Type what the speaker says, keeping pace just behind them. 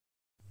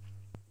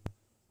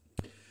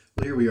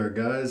Well, here we are,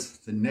 guys.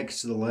 The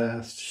next to the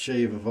last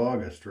shave of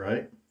August,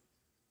 right?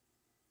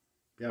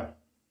 Yeah,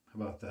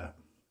 how about that?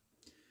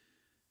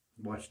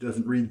 Watch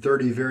doesn't read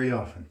 30 very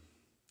often.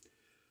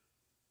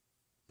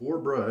 Boar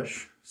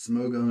brush,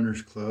 Semogue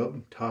Owners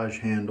Club, Taj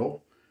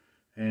handle,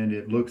 and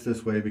it looks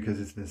this way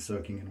because it's been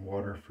soaking in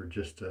water for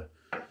just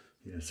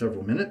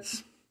several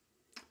minutes.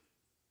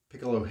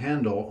 Piccolo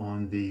handle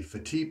on the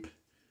Fatip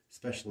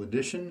Special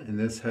Edition, and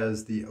this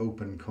has the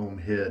open comb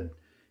head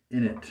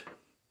in it.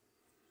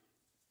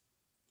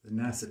 The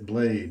Nacet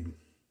blade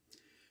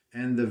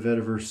and the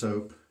Vetiver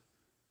soap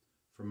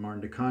from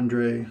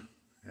Candre,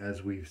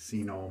 as we've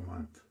seen all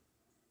month.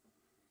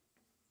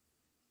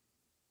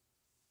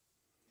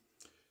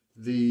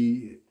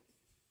 It's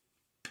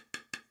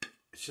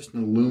just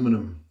an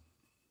aluminum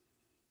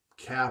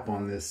cap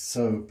on this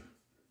soap,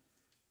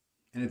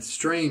 and it's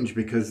strange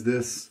because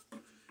it's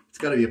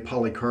got to be a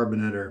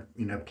polycarbonate or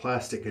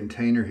plastic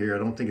container here. I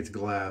don't think it's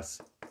glass.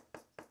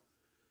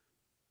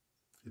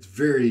 It's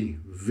very,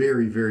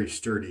 very, very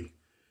sturdy.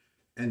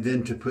 And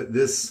then to put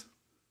this,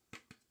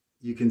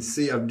 you can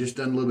see I've just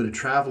done a little bit of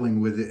traveling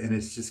with it, and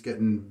it's just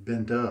getting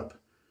bent up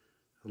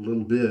a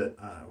little bit.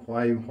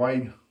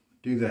 Why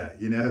do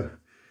that?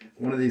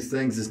 One of these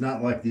things is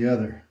not like the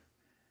other.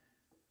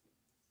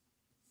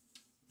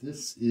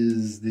 This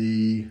is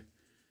the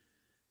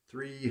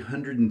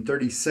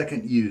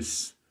 332nd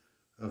use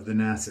of the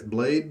Nacet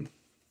blade.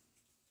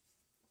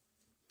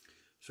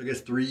 So I guess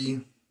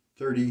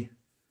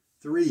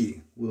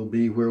 333 will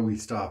be where we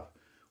stop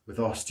with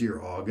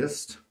Austere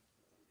August.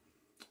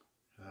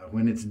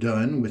 When it's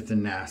done with the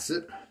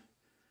Nacet,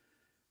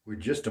 we're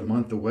just a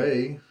month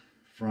away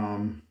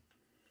from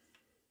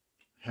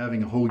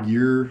having a whole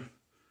year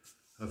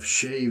of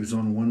shaves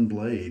on one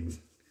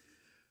blade.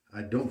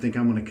 I don't think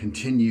I'm going to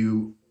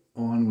continue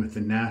on with the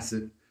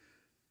Nacet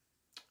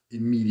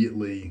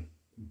immediately,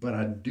 but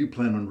I do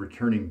plan on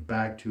returning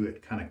back to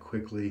it kind of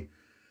quickly.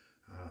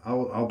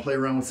 I'll play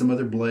around with some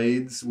other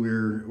blades.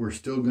 We're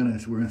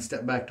gonna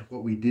step back to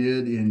what we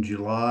did in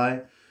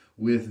July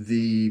with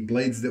the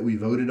blades that we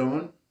voted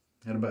on.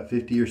 Had about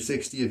 50 or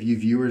 60 of you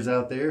viewers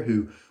out there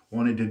who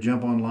wanted to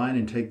jump online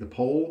and take the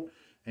poll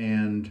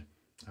and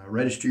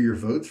register your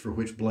votes for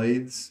which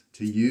blades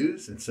to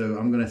use. And so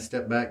I'm going to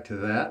step back to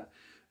that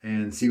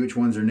and see which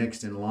ones are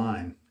next in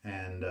line.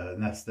 And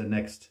that's the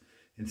next,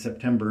 in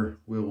September,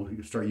 we'll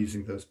start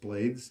using those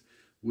blades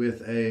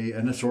with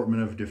an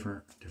assortment of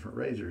different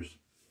razors.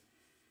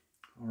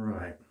 All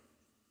right,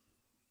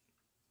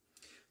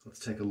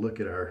 let's take a look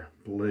at our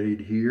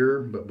blade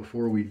here. But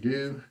before we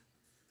do,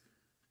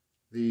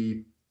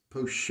 the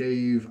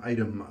post-shave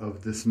item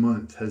of this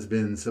month has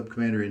been Soap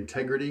Commander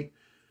Integrity,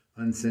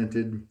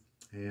 unscented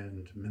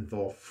and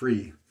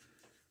menthol-free.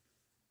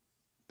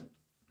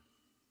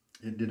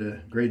 It did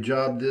a great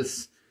job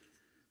this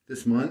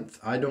month.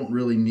 I don't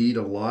really need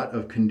a lot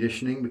of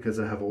conditioning because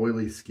I have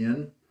oily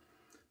skin,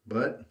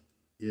 but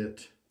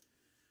it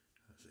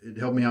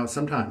helped me out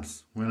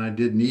sometimes when I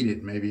did need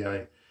it. Maybe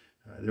I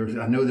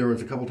know there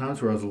was a couple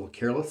times where I was a little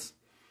careless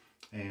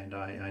and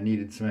I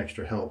needed some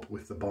extra help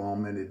with the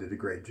balm, and it did a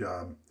great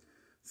job.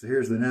 So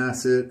here's the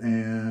Nacet,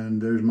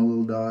 and there's my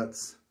little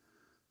dots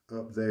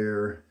up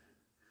there.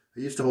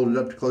 I used to hold it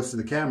up close to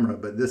the camera,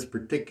 but this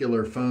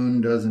particular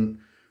phone doesn't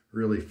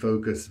really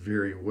focus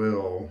very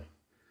well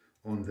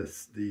on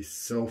the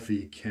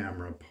selfie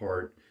camera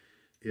part.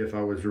 If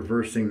I was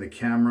reversing the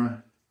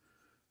camera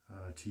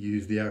to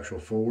use the actual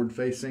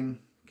forward-facing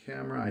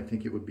camera, I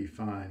think it would be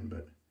fine,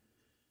 but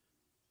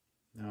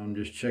now I'm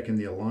just checking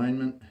the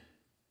alignment.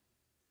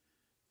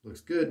 Looks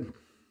good.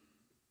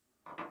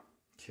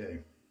 Okay,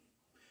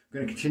 I'm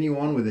going to continue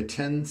on with a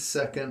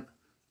 10-second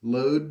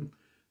load.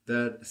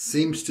 That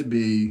seems to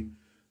be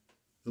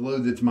the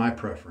load that's my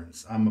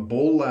preference. I'm a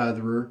bowl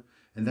latherer,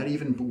 and that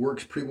even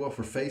works pretty well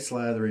for face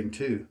lathering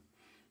too.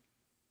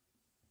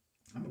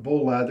 I'm a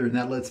bowl latherer, and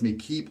that lets me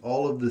keep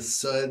all of the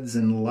suds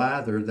and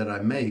lather that I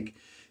make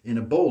in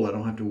a bowl. I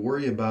don't have to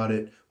worry about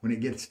it when it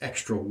gets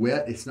extra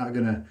wet. It's not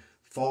going to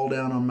fall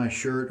down on my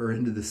shirt or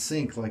into the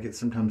sink like it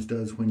sometimes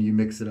does when you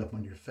mix it up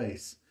on your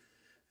face.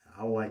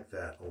 I like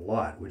that a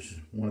lot, which is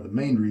one of the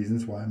main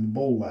reasons why I'm a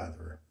bowl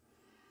latherer.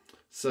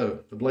 So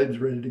the blade's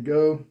ready to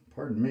go,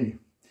 pardon me,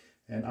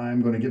 and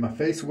I'm going to get my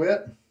face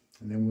wet,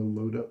 and then we'll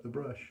load up the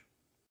brush.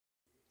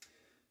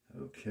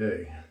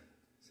 Okay,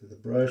 so the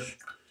brush,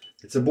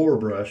 it's a boar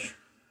brush,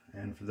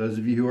 and for those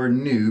of you who are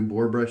new,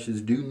 boar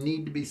brushes do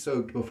need to be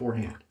soaked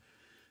beforehand.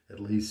 At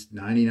least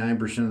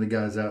 99% of the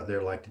guys out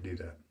there like to do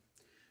that.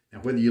 Now,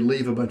 whether you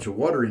leave a bunch of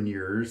water in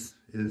yours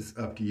is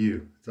up to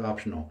you. It's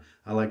optional.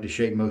 I like to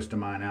shake most of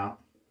mine out.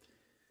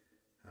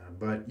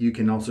 But you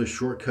can also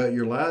shortcut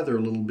your lather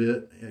a little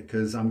bit,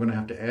 because I'm going to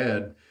have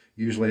to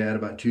usually add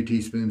about 2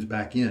 teaspoons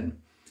back in.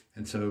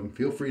 And so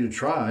feel free to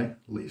try,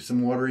 leave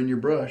some water in your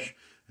brush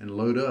and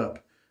load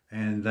up,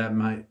 and that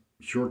might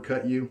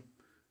shortcut you,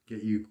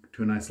 get you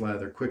to a nice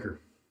lather quicker.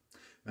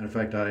 Matter of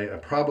fact, I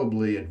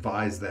probably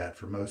advise that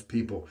for most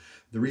people.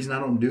 The reason I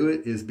don't do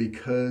it is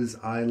because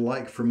I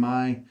like for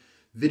my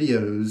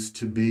videos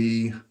to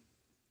be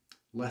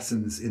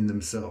lessons in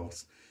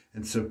themselves.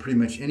 And so pretty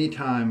much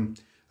anytime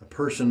a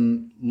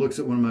person looks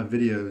at one of my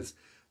videos,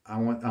 I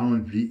want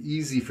it to be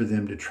easy for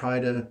them to try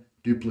to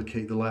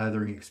duplicate the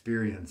lathering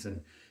experience.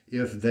 And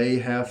if they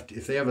have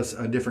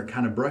a different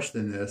kind of brush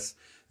than this,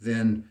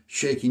 then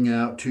shaking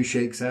out 2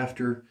 shakes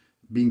after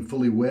being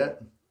fully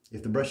wet,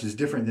 if the brush is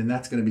different, then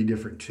that's going to be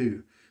different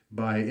too.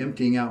 By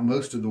emptying out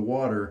most of the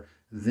water,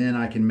 then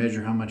I can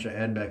measure how much I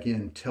add back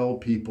in, tell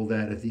people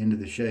that at the end of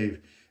the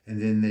shave,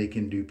 and then they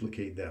can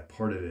duplicate that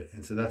part of it.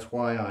 And so that's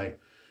why I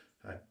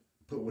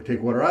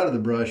take water out of the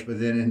brush, but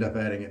then end up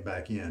adding it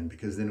back in,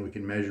 because then we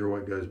can measure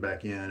what goes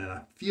back in. And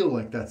I feel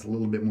like that's a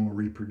little bit more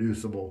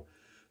reproducible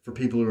for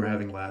people who are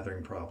having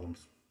lathering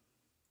problems.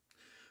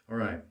 All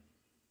right,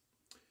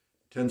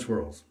 10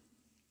 swirls.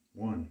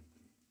 1,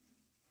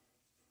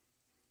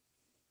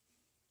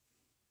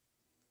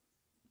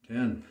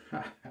 10.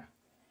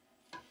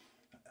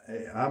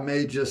 I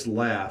may just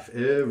laugh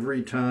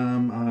every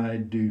time I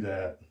do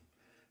that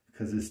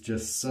because it's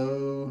just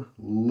so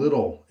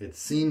little. It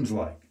seems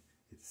like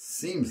it's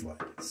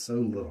so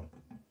little.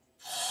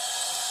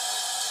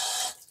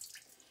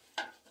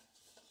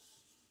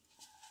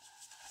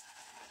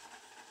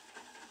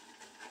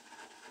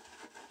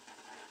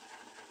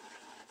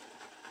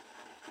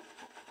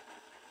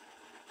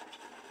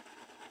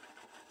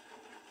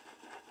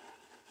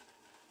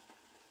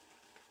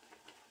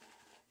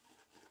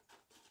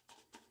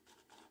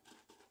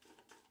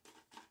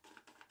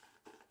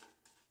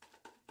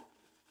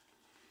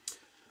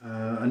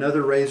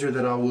 Another razor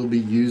that I will be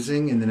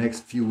using in the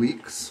next few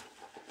weeks,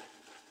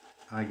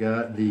 I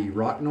got the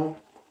Rocknell,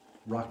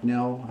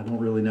 I don't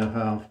really know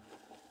how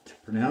to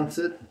pronounce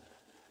it,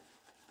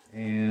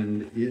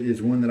 and it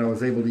is one that I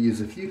was able to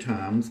use a few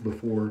times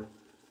before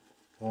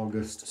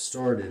August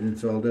started, and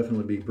so I'll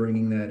definitely be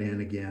bringing that in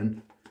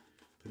again,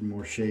 putting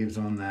more shaves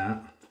on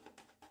that.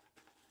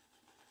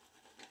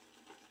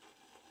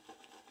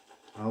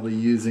 I'll be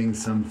using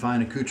some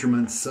Fine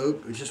Accoutrements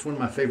soap. It's just one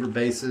of my favorite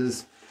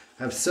bases.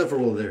 I have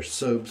several of their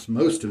soaps.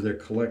 Most of their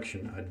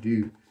collection I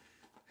do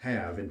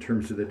have in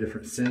terms of the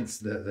different scents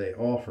that they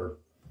offer.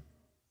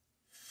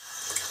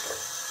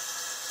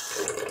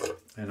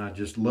 And I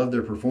just love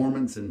their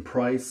performance and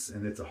price,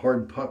 and it's a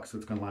hard puck, so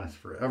it's going to last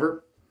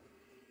forever.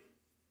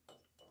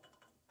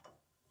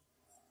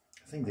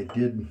 I think they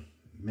did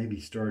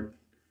maybe start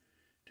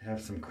to have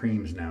some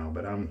creams now,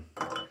 but I'm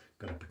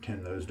going to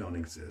pretend those don't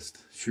exist.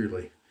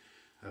 Surely.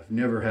 I've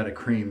never had a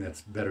cream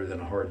that's better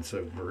than a hard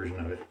soap version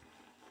of it.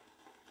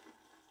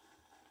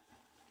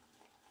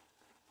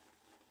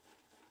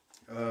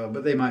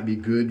 But they might be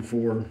good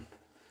for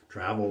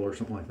travel or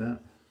something like that.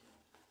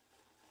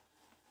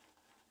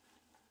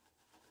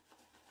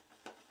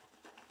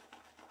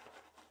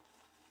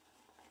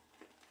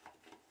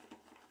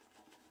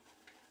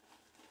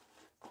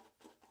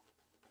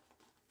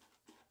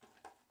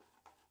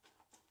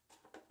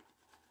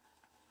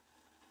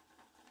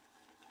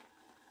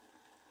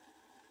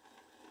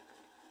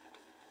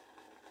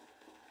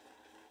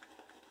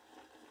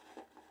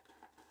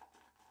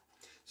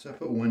 So I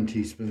put 1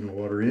 teaspoon of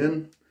water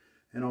in,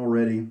 and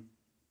already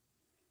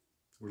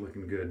we're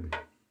looking good.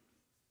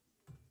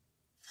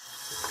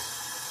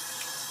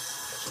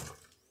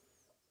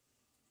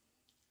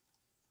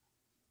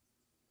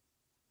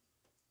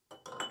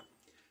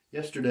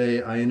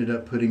 Yesterday I ended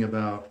up putting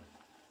about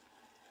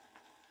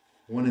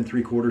 1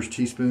 3/4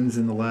 teaspoons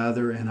in the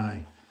lather,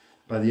 and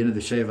by the end of the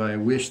shave I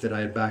wish that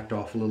I had backed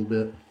off a little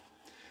bit.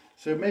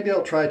 So maybe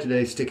I'll try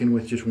today sticking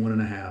with just 1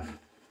 1/2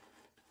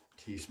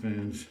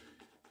 teaspoons.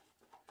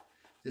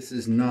 This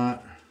is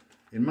not,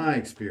 in my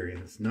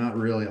experience, not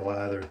really a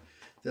lather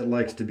that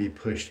likes to be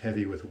pushed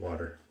heavy with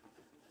water.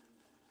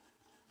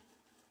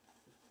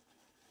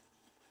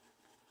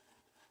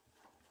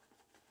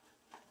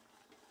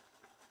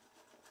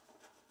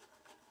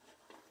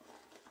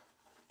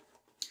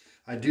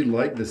 I do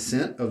like the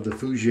scent of the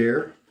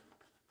fougere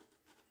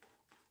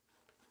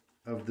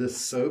of this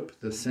soap,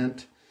 the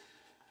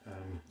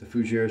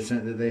fougere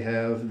scent that they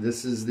have.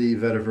 This is the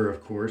Vetiver,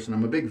 of course, and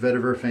I'm a big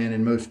Vetiver fan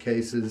in most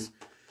cases.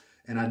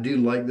 And I do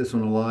like this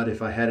one a lot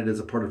if I had it as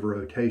a part of a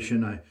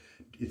rotation.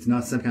 It's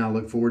not something I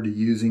look forward to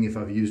using if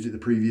I've used it the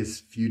previous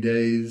few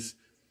days.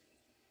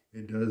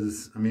 It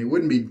does, I mean, it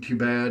wouldn't be too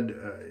bad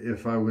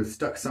if I was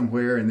stuck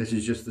somewhere and this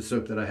is just the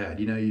soap that I had.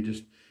 You know,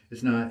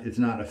 it's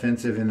not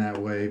offensive in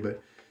that way,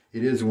 but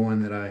it is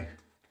one that I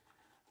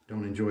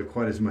don't enjoy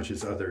quite as much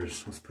as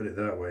others. Let's put it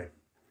that way.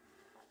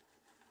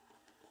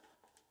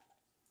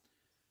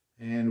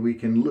 And we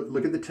can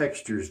look at the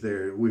textures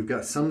there. We've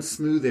got some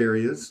smooth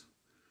areas.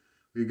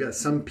 We've got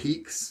some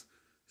peaks.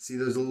 See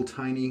those little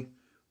tiny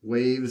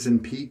waves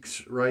and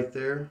peaks right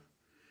there?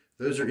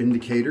 Those are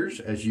indicators.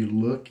 As you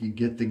look, you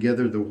get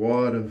together the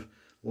wad of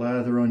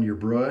lather on your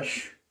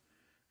brush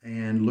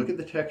and look at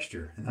the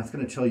texture. And that's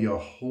going to tell you a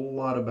whole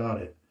lot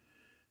about it,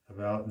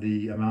 about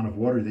the amount of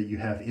water that you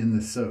have in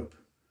the soap.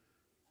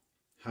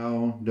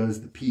 How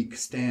does the peak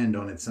stand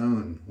on its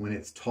own when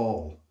it's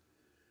tall?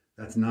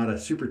 That's not a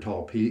super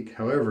tall peak.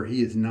 However,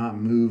 he is not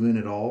moving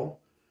at all.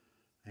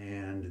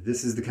 And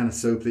this is the kind of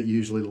soap that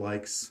usually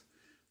likes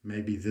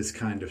maybe this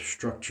kind of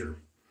structure.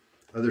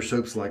 Other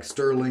soaps like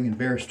Sterling and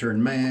Bear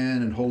Stearns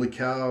Man and Holy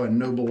Cow and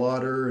Noble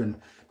Otter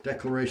and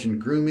Declaration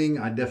Grooming,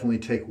 I definitely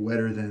take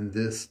wetter than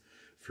this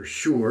for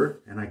sure,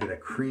 and I get a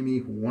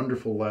creamy,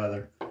 wonderful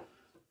lather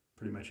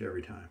pretty much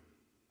every time.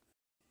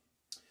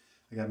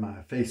 I got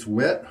my face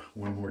wet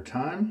one more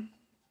time.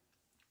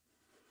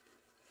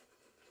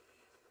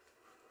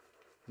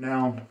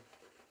 Now,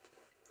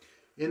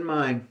 in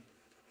my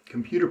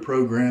computer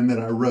program that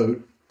I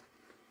wrote,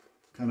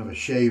 kind of a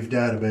shave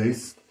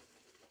database,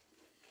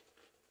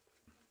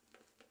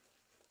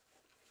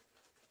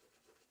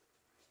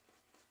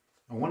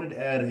 I wanted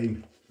to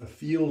add a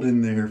field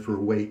in there for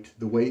weight,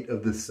 the weight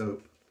of the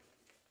soap.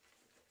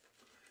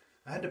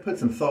 I had to put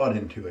some thought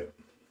into it.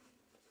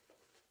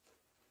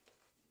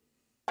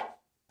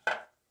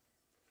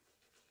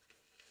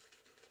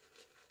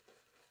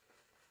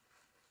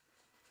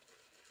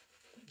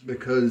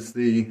 Because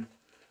the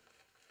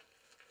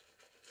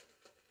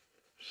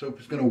soap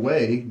is going to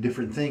weigh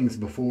different things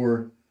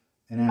before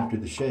and after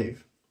the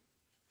shave.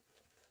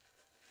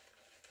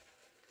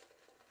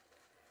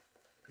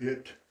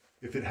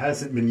 If it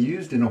hasn't been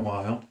used in a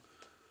while,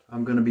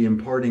 I'm going to be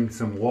imparting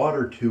some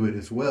water to it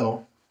as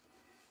well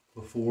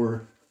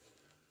before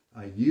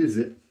I use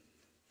it.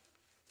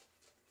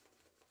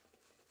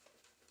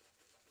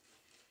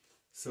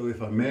 So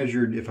if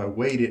I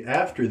weighed it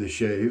after the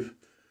shave,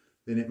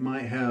 then it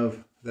might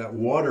have that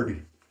water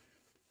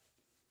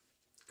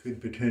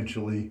could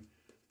potentially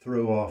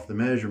throw off the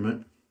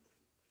measurement.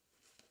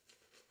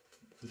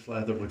 This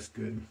lather looks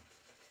good.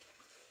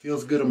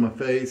 Feels good on my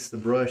face. The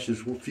brush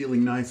is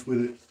feeling nice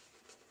with it.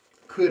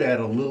 Could add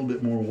a little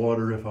bit more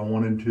water if I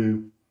wanted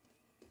to.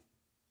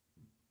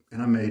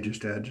 And I may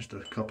just add just a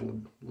couple of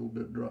little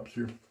bit drops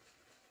here.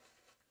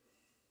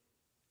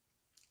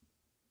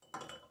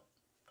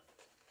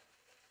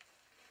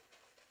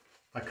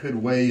 I could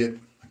weigh it.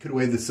 I could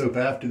weigh the soap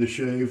after the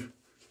shave.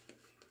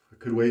 I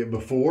could weigh it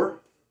before.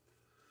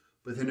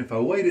 But then if I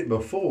weighed it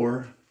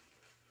before,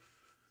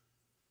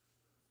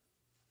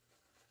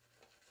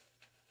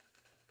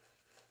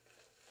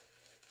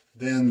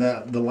 then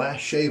the last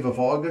shave of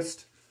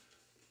August,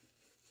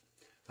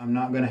 I'm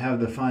not going to have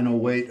the final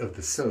weight of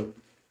the soap.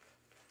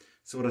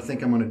 So what I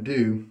think I'm going to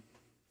do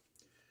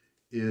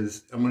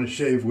is I'm going to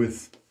shave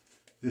with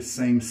this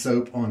same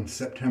soap on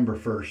September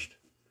 1st.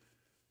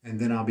 And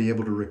then I'll be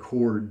able to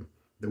record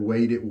the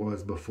weight it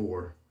was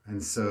before.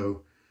 And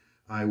so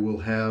I will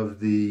have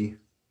the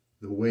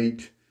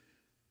weight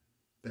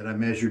that I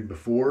measured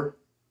before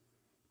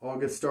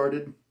August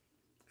started,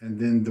 and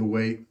then the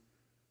weight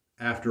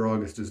after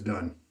August is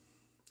done.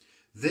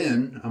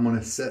 Then I'm going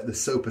to set the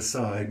soap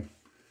aside,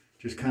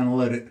 just kind of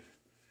let it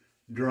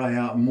dry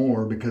out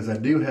more, because I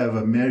do have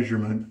a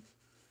measurement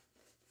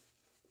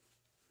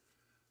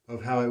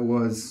of how it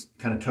was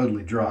kind of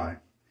totally dry.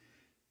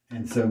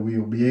 And so we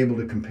will be able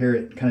to compare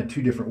it kind of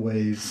two different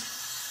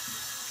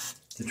ways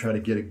to try to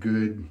get a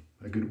good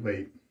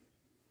weight.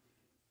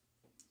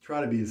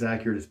 Try to be as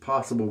accurate as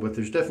possible, but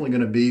there's definitely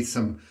going to be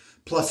some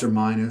plus or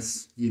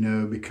minus, you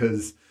know,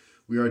 because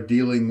we are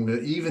dealing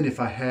with, even if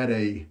I had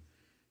a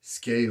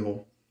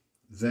scale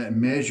that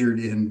measured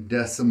in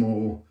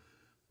decimal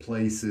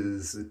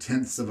places,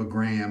 tenths of a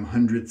gram,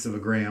 hundredths of a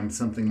gram,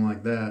 something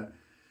like that,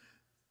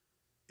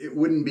 it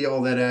wouldn't be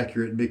all that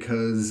accurate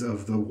because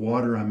of the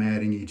water I'm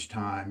adding each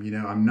time. You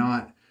know, I'm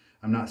not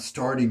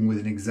starting with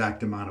an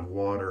exact amount of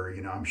water.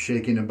 You know, I'm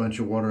shaking a bunch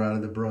of water out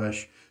of the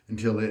brush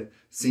until it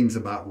seems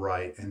about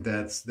right, and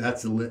that's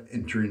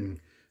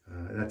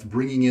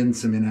bringing in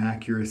some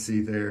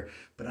inaccuracy there.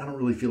 But I don't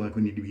really feel like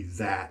we need to be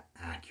that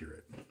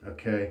accurate.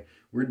 Okay,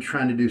 we're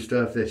trying to do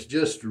stuff that's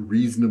just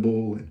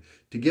reasonable and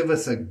to give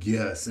us a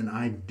guess, an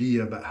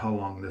idea about how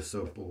long this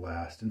soap will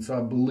last. And so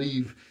I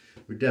believe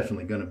we're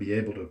definitely going to be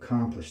able to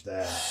accomplish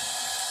that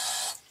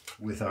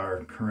with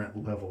our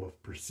current level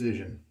of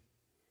precision.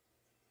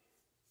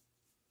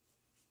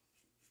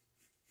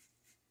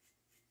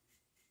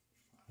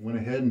 I went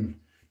ahead and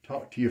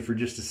talked to you for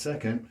just a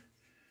second.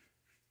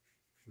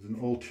 There's an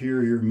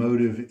ulterior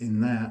motive in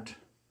that,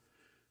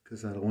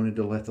 because I wanted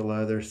to let the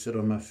lather sit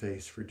on my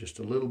face for just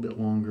a little bit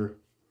longer.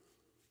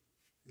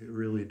 It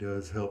really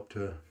does help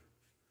to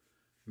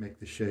make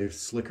the shave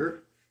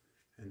slicker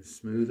and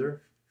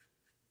smoother.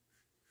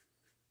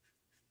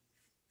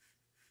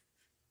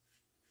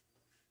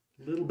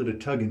 A little bit of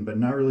tugging, but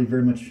not really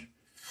very much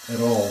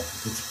at all.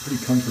 It's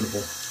pretty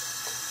comfortable.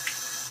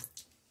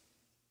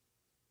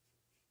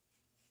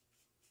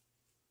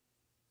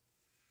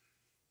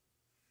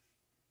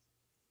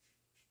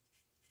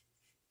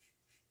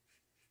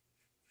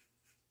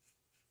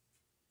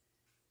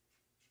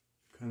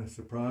 Kind of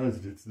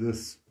surprised it's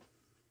this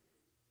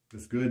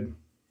good.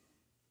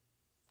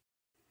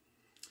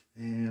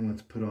 And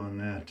let's put on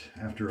that.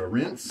 After a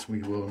rinse,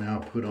 we will now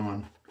put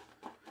on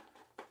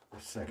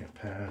the second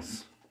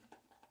pass.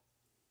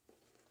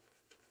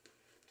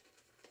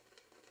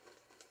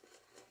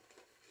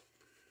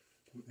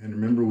 And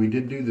remember, we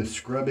did do the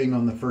scrubbing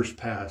on the first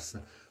pass.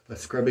 A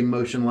scrubbing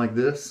motion like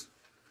this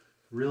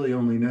really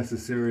only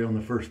necessary on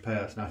the first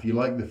pass. Now, if you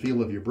like the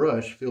feel of your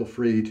brush, feel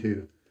free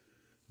to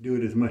do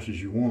it as much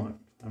as you want.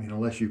 I mean,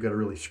 unless you've got a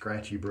really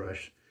scratchy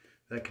brush,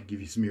 that could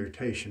give you some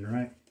irritation,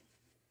 right?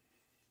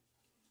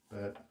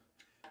 But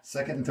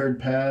second and third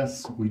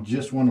pass, we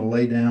just want to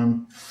lay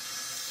down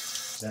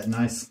that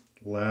nice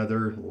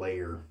lather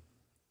layer.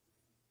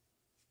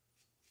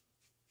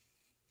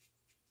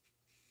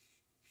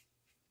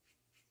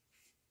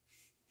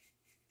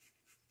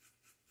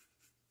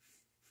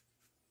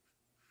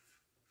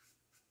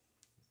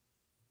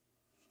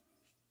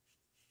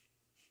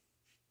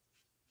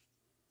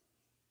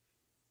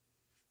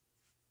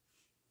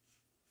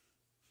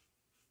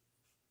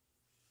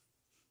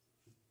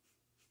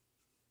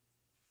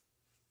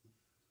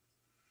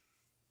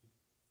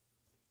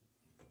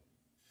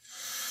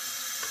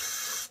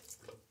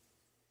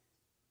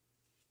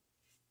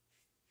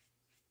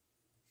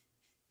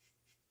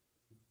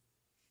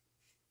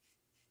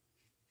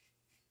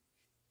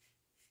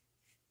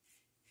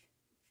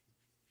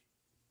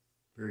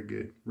 Very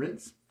good.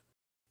 Rinse.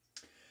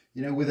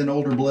 You know, with an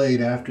older blade,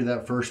 after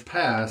that first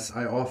pass,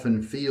 I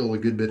often feel a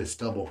good bit of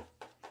stubble.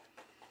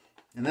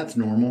 And that's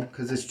normal,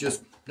 because it's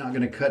just not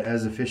going to cut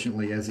as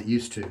efficiently as it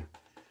used to.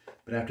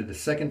 But after the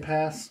second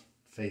pass,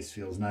 the face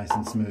feels nice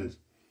and smooth.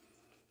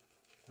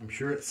 I'm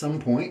sure at some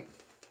point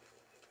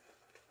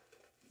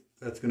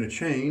that's going to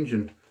change,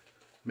 and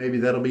maybe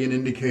that'll be an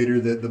indicator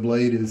that the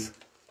blade is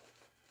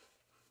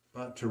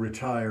about to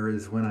retire,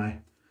 is when I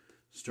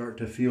start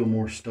to feel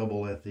more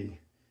stubble at the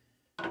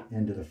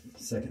end of the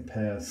second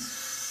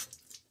pass.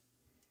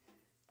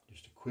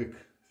 Just a quick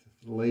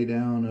lay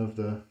down of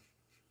the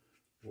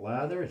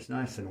lather. It's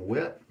nice and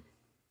wet.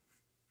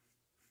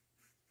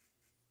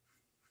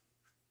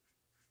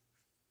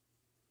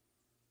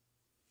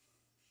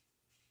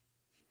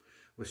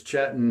 Was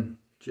chatting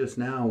just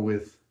now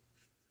with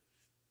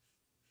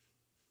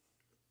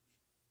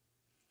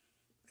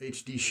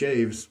HD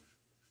Shaves.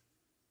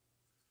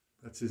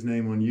 That's his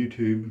name on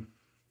YouTube.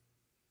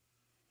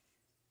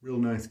 Real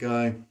nice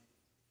guy.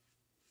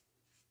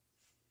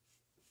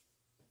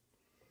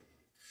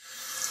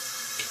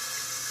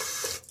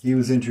 He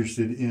was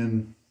interested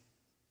in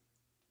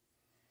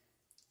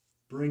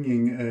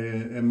bringing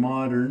a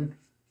modern,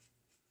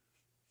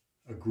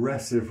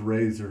 aggressive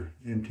razor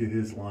into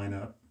his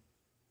lineup.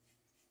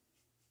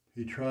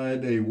 He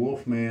tried a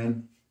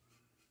Wolfman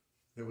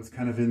that was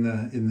kind of in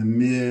the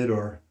mid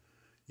or,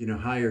 you know,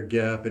 higher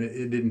gap, and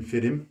it didn't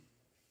fit him.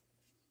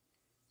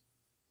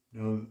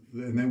 You know,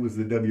 and that was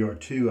the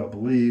WR2, I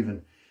believe,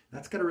 and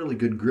that's got a really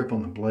good grip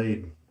on the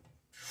blade.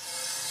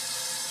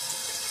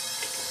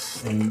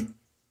 And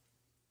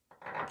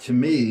to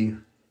me,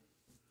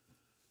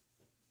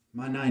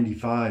 my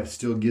 95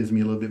 still gives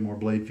me a little bit more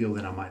blade feel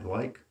than I might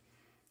like,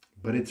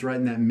 but it's right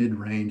in that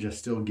mid-range. I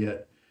still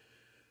get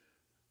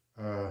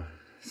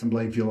some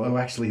blade feel. Oh,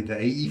 actually,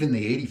 even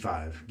the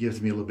 85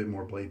 gives me a little bit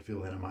more blade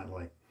feel than I might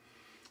like.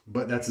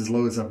 But that's as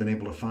low as I've been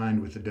able to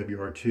find with the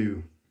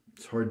WR2.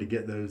 It's hard to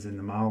get those in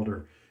the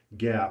milder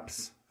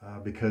gaps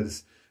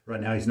because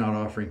right now he's not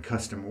offering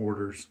custom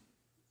orders.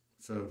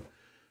 So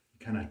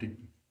you kind of have to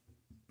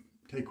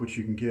take what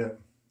you can get.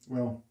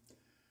 Well,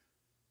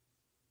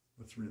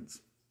 let's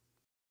rinse.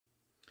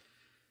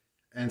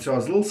 And so I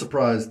was a little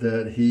surprised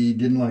that he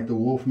didn't like the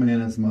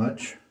Wolfman as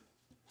much.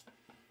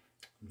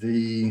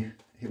 The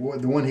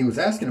one he was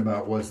asking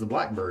about was the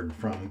Blackbird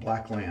from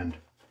Blackland.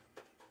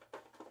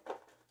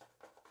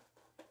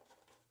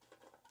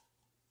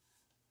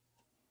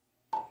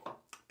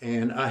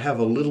 And I have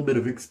a little bit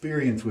of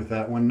experience with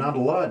that one. Not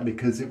a lot,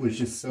 because it was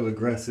just so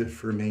aggressive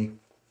for me.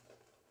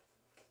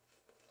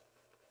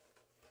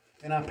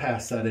 And I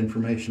passed that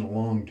information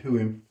along to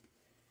him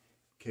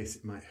in case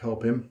it might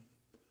help him.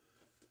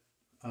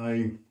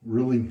 I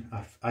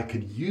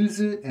could use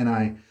it, and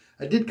I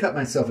did cut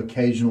myself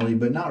occasionally,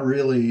 but not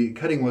really.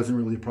 Cutting wasn't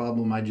really a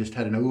problem. I just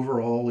had an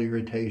overall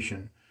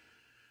irritation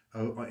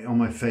on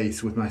my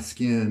face with my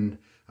skin.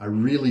 I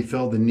really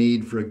felt the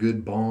need for a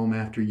good balm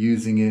after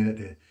using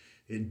it.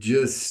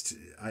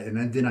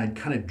 Then I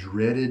kind of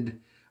dreaded,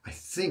 I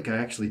think I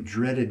actually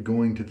dreaded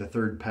going to the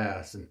third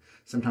pass, and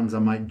sometimes I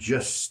might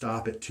just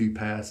stop at 2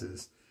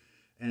 passes.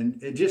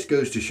 And it just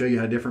goes to show you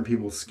how different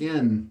people's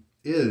skin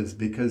is,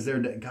 because there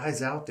are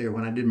guys out there,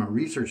 when I did my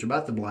research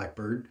about the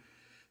Blackbird,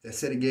 that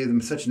said it gave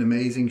them such an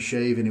amazing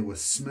shave and it was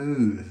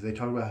smooth. They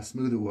talked about how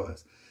smooth it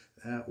was.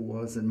 That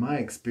wasn't my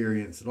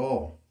experience at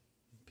all.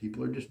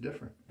 People are just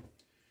different.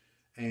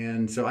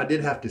 And so I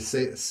did have to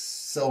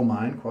sell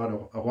mine quite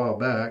a while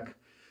back.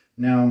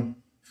 Now,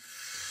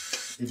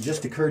 it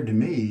just occurred to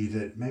me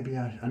that maybe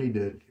I need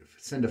to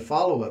send a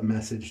follow-up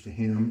message to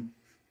him,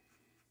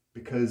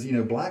 because, you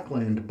know,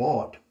 Blackland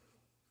bought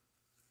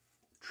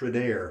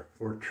Tradere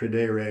or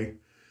Tradere.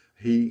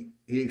 He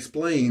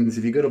explains,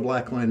 if you go to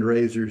Blackland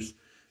Razors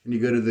and you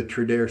go to the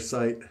Tradere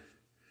site,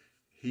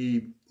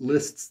 he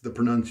lists the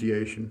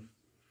pronunciation,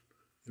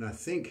 and I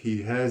think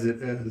he has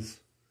it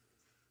as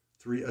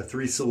a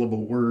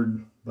 3-syllable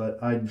word,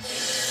 but I'm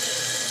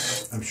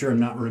sure I'm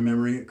not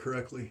remembering it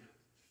correctly.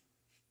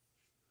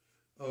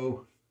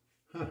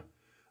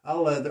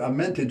 I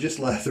meant to just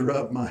lather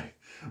up my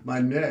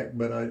neck,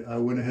 but I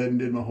went ahead and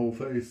did my whole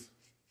face.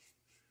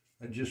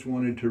 I just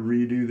wanted to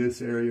redo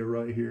this area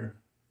right here,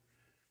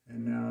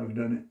 and now I've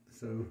done it.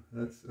 So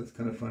that's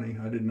kind of funny.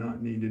 I did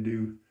not need to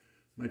do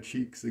my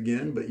cheeks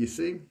again, but you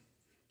see,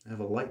 I have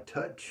a light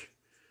touch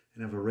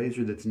and I have a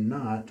razor that's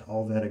not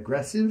all that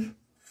aggressive,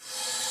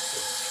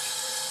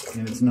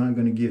 and it's not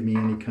going to give me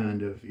any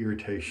kind of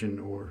irritation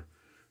or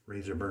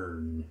razor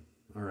burn.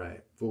 All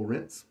right, full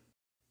rinse.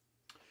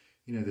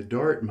 You know, the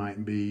dart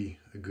might be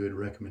a good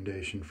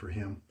recommendation for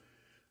him.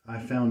 I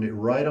found it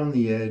right on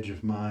the edge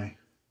of my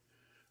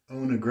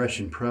own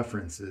aggression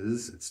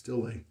preferences. It's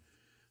still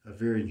a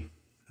very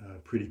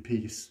pretty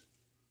piece.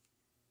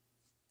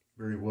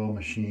 Very well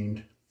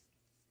machined.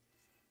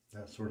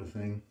 That sort of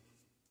thing.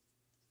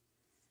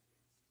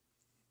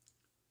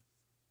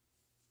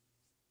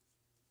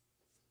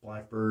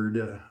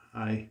 Blackbird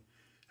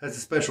has a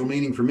special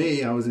meaning for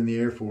me. I was in the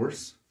Air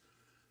Force.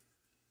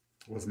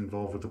 Wasn't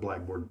involved with the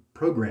Blackboard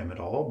program at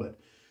all, but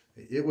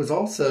it was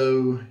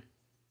also,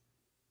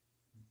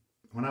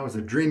 when I was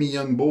a dreamy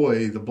young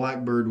boy, the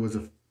Blackbird was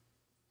a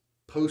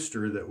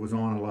poster that was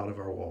on a lot of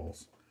our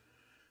walls,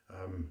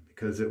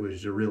 because it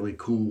was a really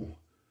cool,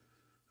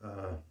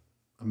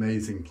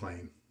 amazing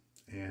plane,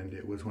 and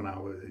it was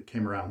it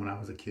came around when I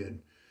was a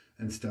kid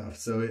and stuff.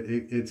 So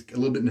it's a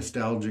little bit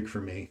nostalgic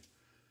for me.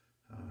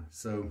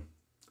 So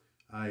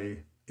I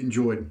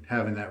enjoyed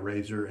having that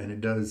razor, and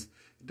it does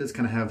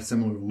kind of have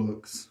similar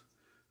looks.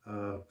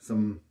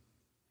 Some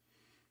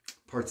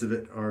parts of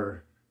it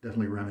are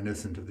definitely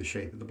reminiscent of the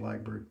shape of the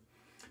Blackbird.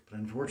 But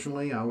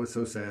unfortunately, I was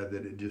so sad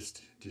that it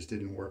just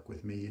didn't work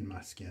with me and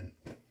my skin.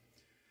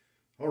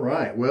 All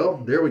right, well,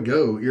 there we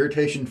go.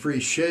 Irritation-free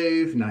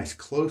shave. Nice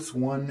close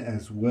one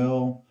as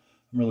well.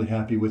 I'm really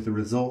happy with the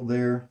result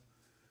there.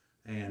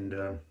 And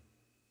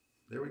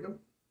there we go.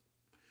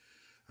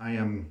 I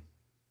am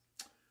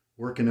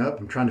working up.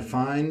 I'm trying to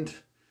find,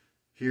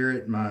 here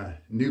at my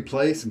new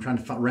place, I'm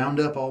trying to round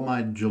up all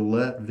my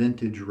Gillette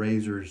vintage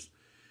razors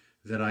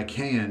that I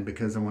can,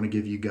 because I want to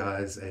give you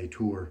guys a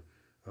tour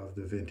of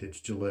the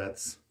vintage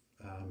Gillettes,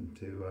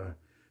 to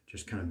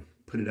just kind of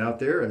put it out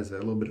there as a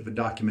little bit of a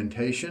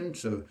documentation.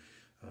 So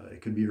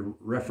it could be a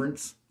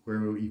reference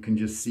where you can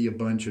just see a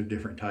bunch of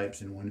different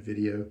types in one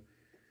video.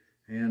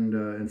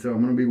 And so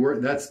I'm going to be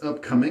working, that's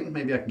upcoming.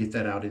 Maybe I can get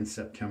that out in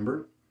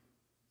September.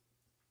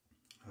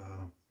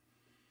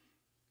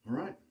 All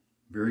right,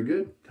 very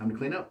good. Time to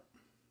clean up.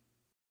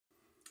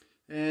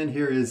 And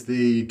here is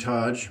the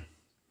Taj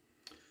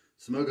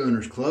Semogue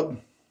Owners Club.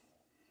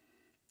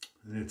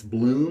 And it's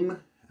Bloom.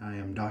 I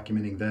am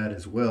documenting that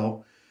as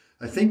well.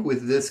 I think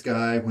with this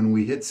guy, when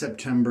we hit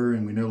September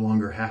and we no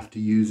longer have to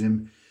use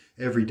him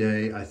every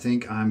day, I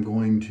think I'm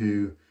going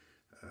to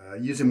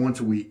use him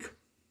once a week,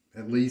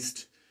 at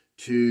least,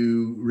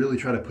 to really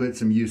try to put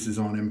some uses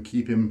on him,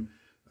 keep him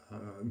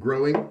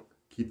growing,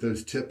 keep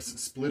those tips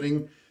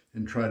splitting,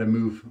 and try to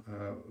move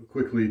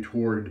quickly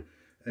toward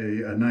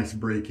a nice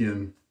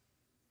break-in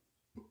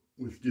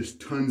with just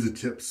tons of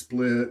tips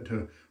split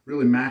to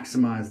really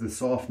maximize the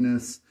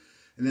softness.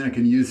 And then I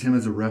can use him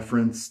as a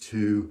reference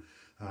to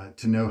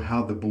know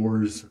how the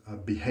bores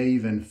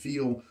behave and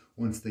feel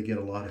once they get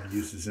a lot of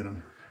uses in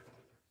them.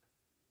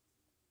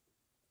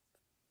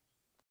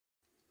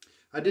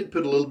 I did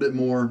put a little bit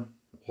more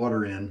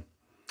water in.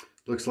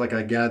 Looks like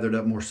I gathered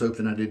up more soap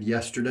than I did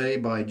yesterday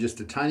by just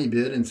a tiny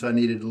bit, and so I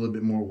needed a little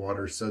bit more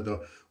water. So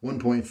the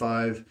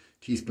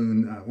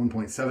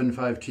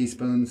 1.75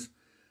 teaspoons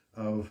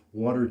of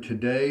water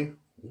today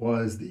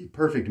was the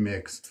perfect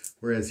mix,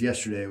 whereas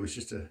yesterday it was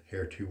just a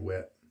hair too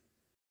wet.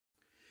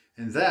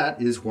 And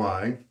that is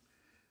why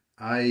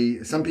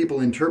some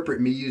people interpret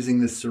me using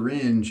this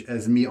syringe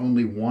as me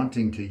only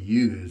wanting to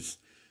use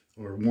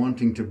or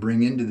wanting to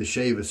bring into the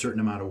shave a certain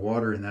amount of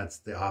water, and that's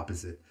the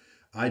opposite.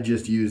 I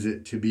just use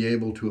it to be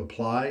able to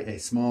apply a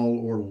small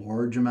or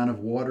large amount of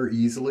water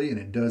easily, and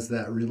it does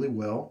that really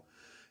well.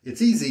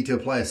 It's easy to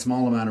apply a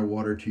small amount of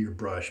water to your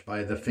brush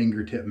by the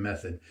fingertip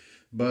method,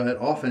 but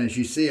often, as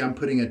you see, I'm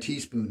putting a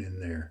teaspoon in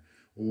there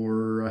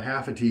or a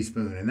half a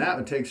teaspoon, and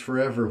that takes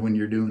forever when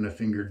you're doing a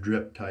finger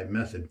drip type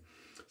method.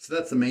 So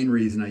that's the main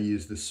reason I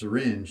use the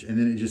syringe. And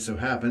then it just so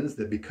happens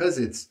that because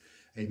it's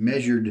a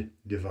measured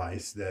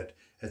device, that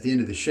at the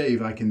end of the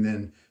shave I can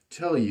then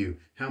tell you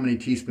how many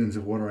teaspoons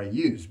of water I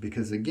use,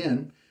 because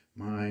again,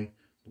 my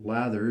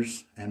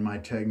lathers and my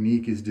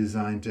technique is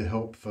designed to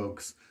help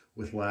folks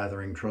with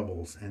lathering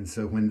troubles. And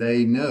so when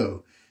they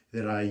know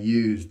that I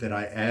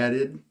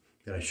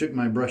shook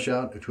my brush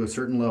out to a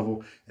certain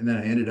level, and then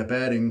I ended up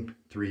adding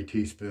 3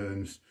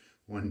 teaspoons,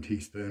 1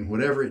 teaspoon,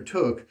 whatever it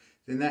took,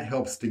 then that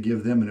helps to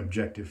give them an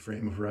objective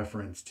frame of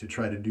reference to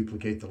try to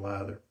duplicate the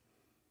lather.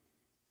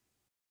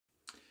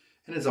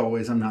 And as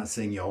always, I'm not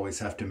saying you always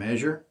have to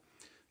measure,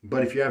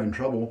 but if you're having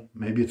trouble,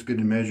 maybe it's good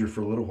to measure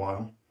for a little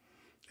while,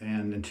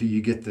 and until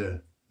you get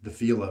the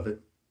feel of it,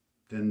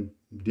 then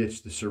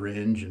ditch the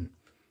syringe and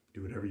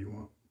do whatever you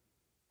want.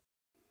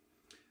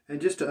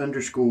 And just to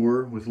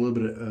underscore with a little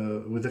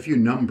bit with a few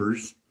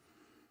numbers,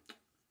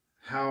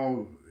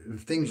 how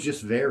things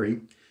just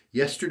vary.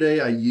 Yesterday,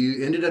 I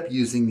ended up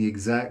using the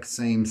exact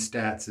same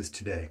stats as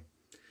today.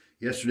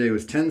 Yesterday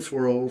was 10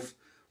 swirls,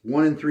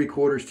 1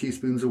 3/4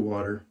 teaspoons of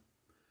water,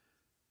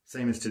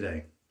 same as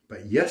today.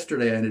 But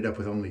yesterday, I ended up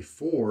with only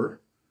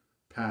 4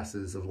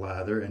 passes of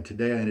lather, and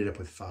today I ended up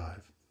with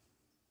 5.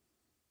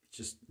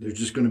 There's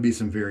just going to be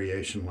some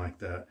variation like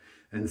that.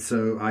 And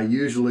so I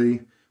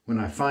usually, when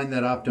I find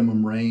that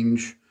optimum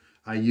range,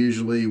 I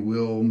usually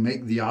will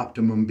make the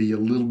optimum be a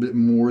little bit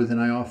more than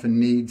I often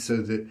need, so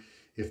that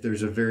if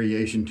there's a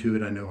variation to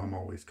it, I know I'm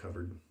always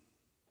covered.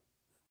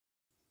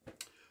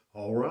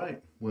 All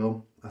right,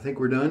 well, I think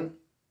we're done.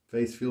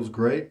 Face feels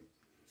great.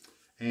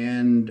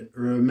 And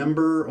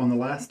remember, on the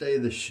last day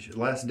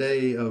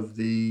of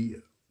the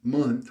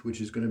month,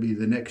 which is going to be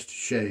the next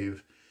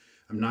shave,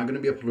 I'm not going to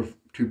be able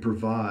to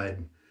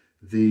provide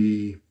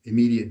the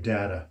immediate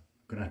data.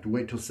 I'm going to have to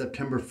wait till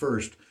September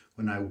 1st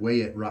when I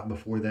weigh it right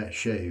before that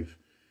shave,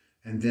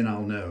 and then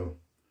I'll know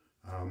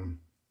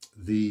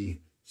the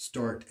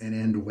start and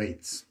end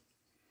weights.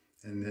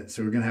 And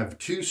so we're going to have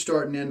 2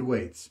 start and end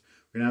weights.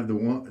 We're going to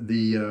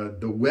have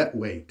the wet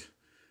weight,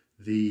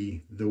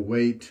 the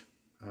weight.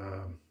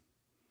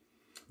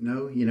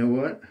 No, you know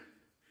what?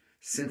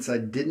 Since I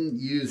didn't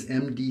use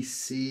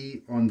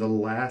MdC on the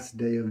last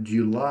day of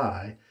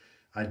July,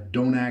 I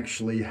don't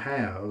actually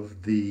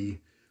have the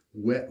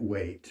wet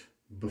weight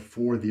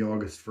before the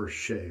August 1st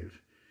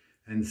shave.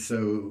 And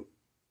so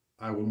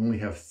I will only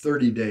have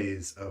 30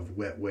 days of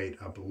wet weight,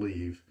 I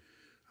believe.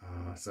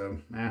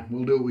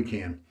 We'll do what we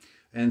can.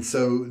 And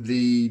so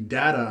the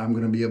data I'm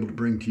going to be able to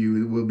bring to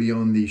you will be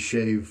on the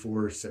shave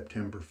for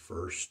September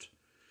 1st.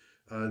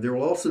 There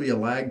will also be a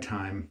lag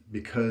time,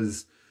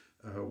 because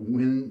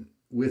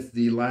with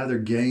the Lather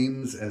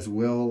games as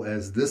well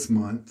as this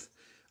month,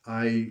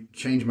 I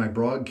changed my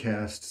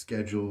broadcast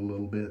schedule a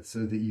little bit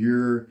so that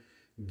you're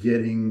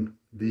getting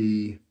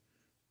the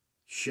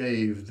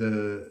shave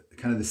the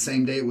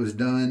same day it was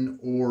done,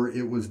 or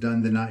it was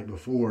done the night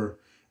before,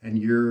 and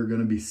you're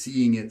going to be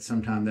seeing it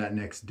sometime that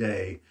next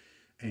day.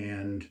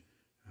 And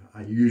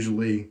I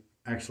usually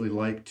actually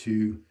like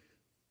to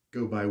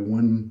go by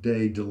 1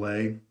 day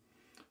delay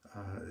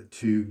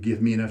to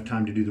give me enough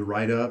time to do the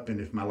write-up. And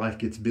if my life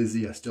gets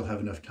busy, I still have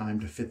enough time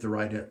to fit the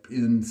write-up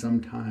in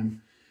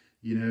sometime,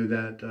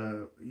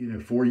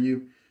 for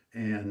you.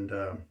 And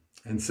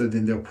so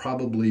then there'll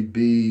probably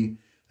be,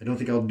 I don't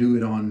think I'll do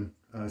it on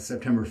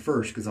September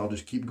 1st, because I'll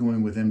just keep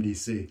going with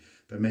MdC.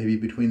 But maybe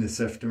between the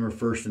September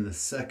 1st and the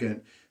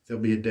 2nd,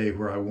 there'll be a day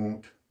where I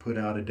won't put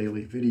out a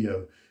daily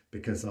video,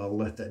 because I'll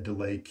let that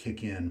delay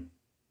kick in,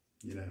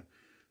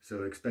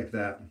 So expect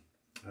that.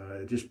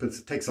 It just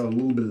takes a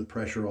little bit of the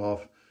pressure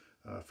off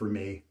for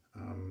me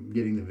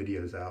getting the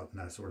videos out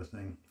and that sort of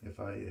thing, if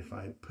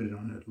I put it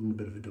on a little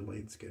bit of a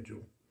delayed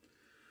schedule.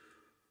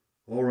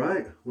 All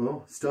right,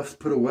 well, stuff's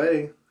put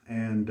away,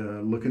 and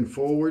looking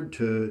forward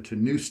to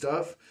new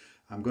stuff.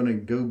 I'm going to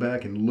go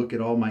back and look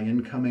at all my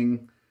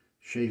incoming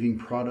shaving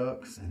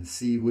products and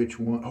see which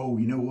one. Oh,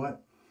 you know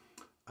what?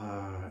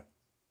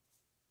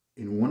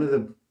 In one of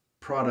the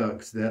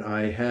products that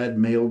I had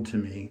mailed to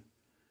me,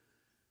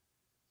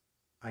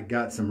 I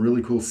got some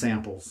really cool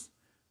samples,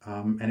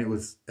 and it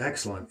was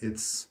excellent.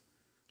 It's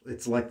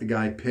like the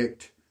guy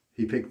picked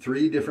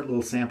 3 different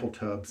little sample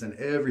tubs, and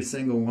every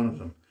single one of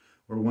them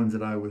were ones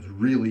that I was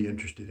really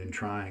interested in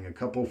trying. A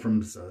couple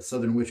from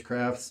Southern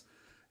Witchcrafts,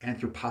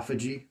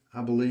 Anthropophagy,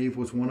 I believe,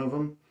 was one of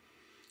them.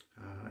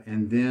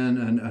 And then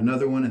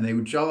another one, and they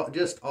would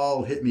just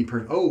all hit me.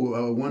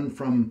 One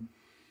from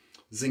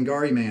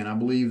Zingari Man, I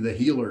believe, the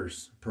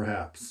Healers,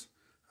 perhaps.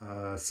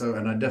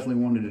 And I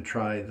definitely wanted to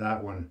try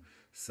that one.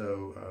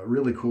 So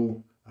really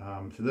cool.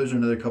 So those are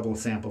another couple of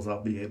samples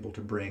I'll be able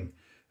to bring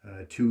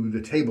to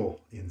the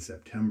table in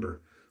September.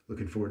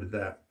 Looking forward to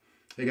that.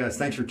 Hey guys,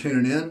 thanks for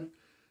tuning in.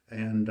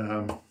 And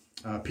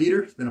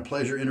Peter, it's been a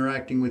pleasure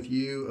interacting with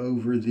you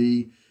over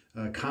the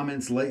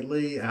comments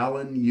lately.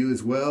 Alan, you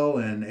as well,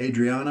 and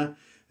Adriana,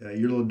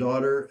 your little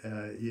daughter.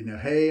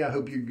 Hey, I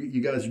hope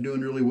you guys are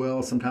doing really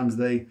well. Sometimes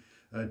they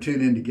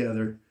tune in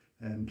together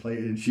and play.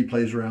 And she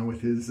plays around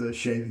with his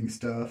shaving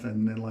stuff,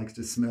 and then likes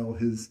to smell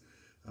his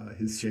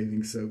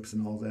shaving soaps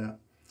and all that.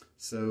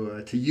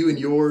 So to you and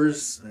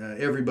yours,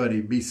 everybody,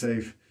 be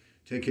safe.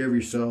 Take care of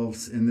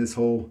yourselves in this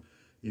whole,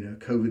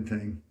 COVID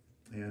thing.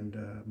 And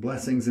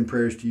blessings and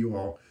prayers to you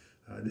all.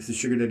 This is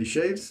Sugar Daddy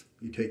Shaves.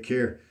 You take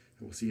care, and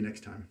we'll see you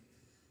next time.